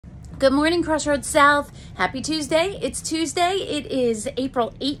Good morning, Crossroads South. Happy Tuesday. It's Tuesday. It is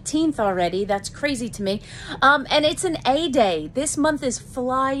April 18th already. That's crazy to me. And it's an A day. This month is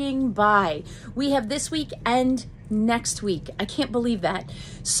flying by. We have this week and next week. I can't believe that.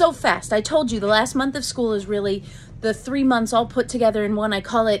 So fast. I told you the last month of school is really the 3 months all put together in one. I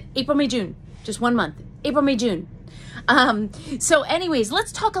call it April, May, June. Just 1 month. April, May, June. So anyways,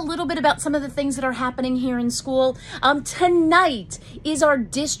 let's talk a little bit about some of the things that are happening here in school. Tonight is our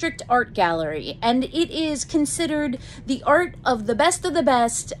district art gallery, and it is considered the art of the best of the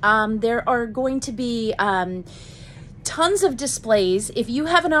best. There are going to be tons of displays. If you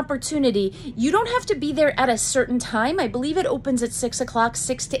have an opportunity, you don't have to be there at a certain time. I believe it opens at 6 o'clock,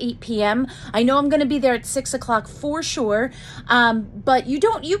 6 to 8 p.m. I know I'm going to be there at 6 o'clock for sure. But you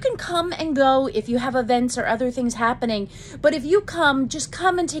can come and go if you have events or other things happening. But if you come, just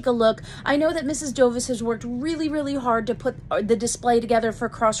come and take a look. I know that Mrs. Dovis has worked really, really hard to put the display together for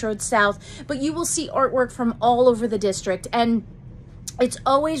Crossroads South, but you will see artwork from all over the district. And it's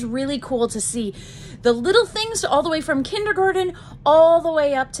always really cool to see the little things all the way from kindergarten all the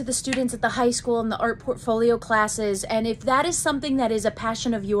way up to the students at the high school and the art portfolio classes. And if that is something that is a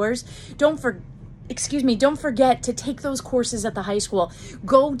passion of yours, don't forget to take those courses at the high school.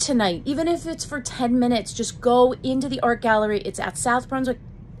 Go tonight, even if it's for 10 minutes, just go into the art gallery. It's at South Brunswick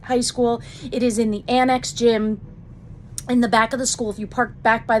High School. It is in the annex gym in the back of the school if you park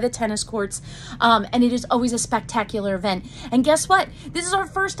back by the tennis courts, and it is always a spectacular event. And guess what? This is our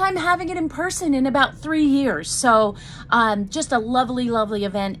first time having it in person in about 3 years. So just a lovely, lovely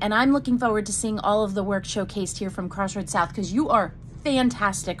event. And I'm looking forward to seeing all of the work showcased here from Crossroads South, because you are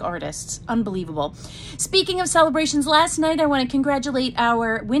fantastic artists. Unbelievable. Speaking of celebrations, last night I want to congratulate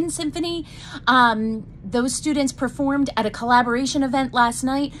our Wind Symphony. Those students performed at a collaboration event last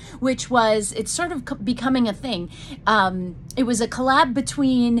night, which was, it's sort of becoming a thing. It was a collab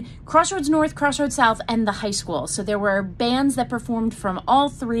between Crossroads North, Crossroads South, and the high school. So there were bands that performed from all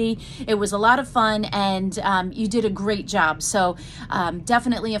three. It was a lot of fun, and you did a great job. So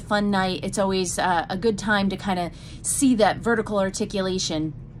definitely a fun night. It's always a good time to kind of see that vertical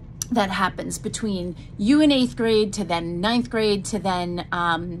articulation that happens between you in 8th grade to then 9th grade to then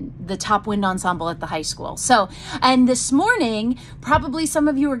the top wind ensemble at the high school. So, and this morning, probably some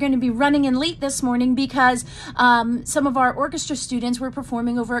of you are going to be running in late this morning because some of our orchestra students were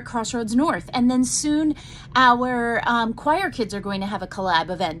performing over at Crossroads North. And then soon our choir kids are going to have a collab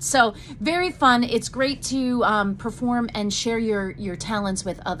event. So very fun. It's great to perform and share your talents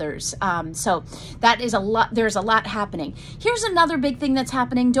with others. So that is a lot. There's a lot happening. Here's another big thing that's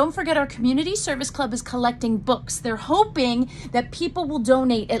happening. Don't forget, our community service club is collecting books. They're hoping that people will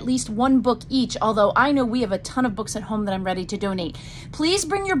donate at least 1 book each, although I know we have a ton of books at home that I'm ready to donate. Please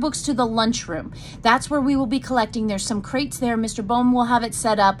bring your books to the lunchroom. That's where we will be collecting. There's some crates there. Mr. Bohm will have it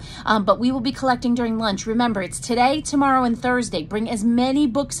set up, but we will be collecting during lunch. Remember, it's today, tomorrow, and Thursday. Bring as many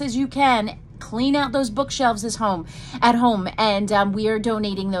books as you can. Clean out those bookshelves at home, and we are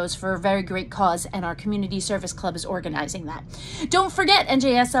donating those for a very great cause, and our community service club is organizing that. Don't forget,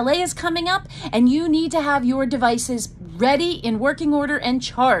 NJSLA is coming up, and you need to have your devices ready, in working order, and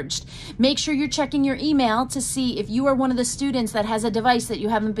charged. Make sure you're checking your email to see if you are one of the students that has a device that you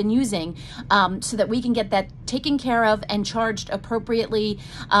haven't been using, so that we can get that taken care of and charged appropriately,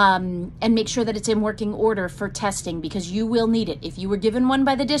 and make sure that it's in working order for testing, because you will need it. If you were given one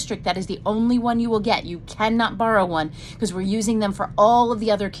by the district, that is the only one you will get. You cannot borrow one, because we're using them for all of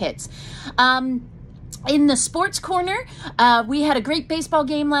the other kids. In the sports corner, we had a great baseball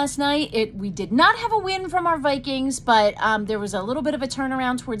game last night. We did not have a win from our Vikings, but there was a little bit of a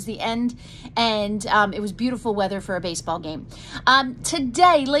turnaround towards the end, and it was beautiful weather for a baseball game.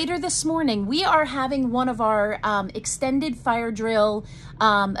 Today, later this morning, we are having one of our extended fire drill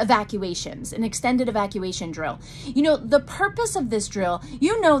evacuations, an extended evacuation drill. You know, the purpose of this drill,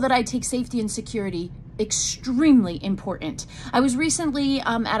 you know that I take safety and security extremely important. I was recently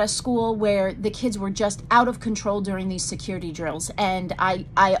at a school where the kids were just out of control during these security drills, and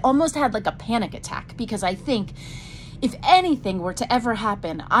I almost had like a panic attack, because I think if anything were to ever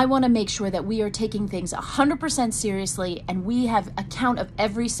happen, I want to make sure that we are taking things 100% seriously, and we have account of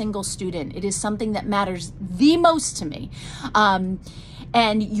every single student. It is something that matters the most to me.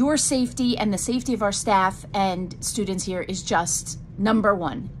 And your safety and the safety of our staff and students here is just Number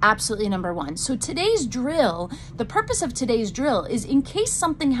one, absolutely number one. So today's drill, the purpose of today's drill is in case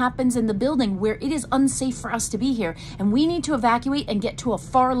something happens in the building where it is unsafe for us to be here and we need to evacuate and get to a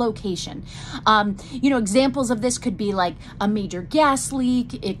far location. Examples of this could be like a major gas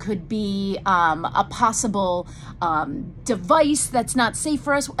leak. It could be a possible device that's not safe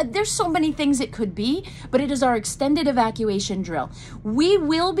for us. There's so many things it could be, but it is our extended evacuation drill. We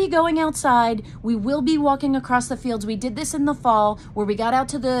will be going outside. We will be walking across the fields. We did this in the fall, where we got out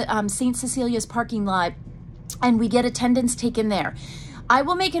to the St. Cecilia's parking lot and we get attendance taken there. I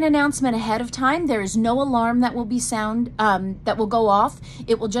will make an announcement ahead of time. There is no alarm that will be that will go off.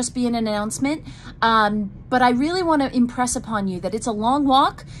 It will just be an announcement. But I really want to impress upon you that it's a long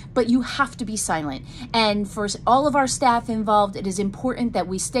walk, but you have to be silent. And for all of our staff involved, it is important that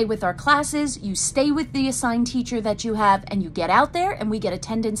we stay with our classes, you stay with the assigned teacher that you have, and you get out there and we get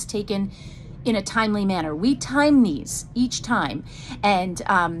attendance taken in a timely manner. We time these each time. And,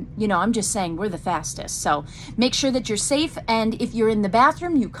 I'm just saying we're the fastest. So make sure that you're safe. And if you're in the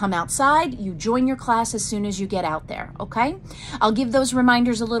bathroom, you come outside, you join your class as soon as you get out there. Okay. I'll give those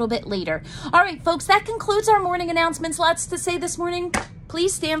reminders a little bit later. All right, folks, that concludes our morning announcements. Lots to say this morning.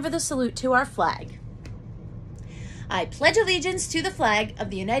 Please stand for the salute to our flag. I pledge allegiance to the flag of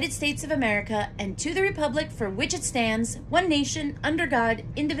the United States of America and to the republic for which it stands, one nation, under God,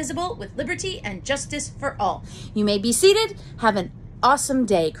 indivisible, with liberty and justice for all. You may be seated. Have an awesome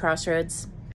day, Crossroads.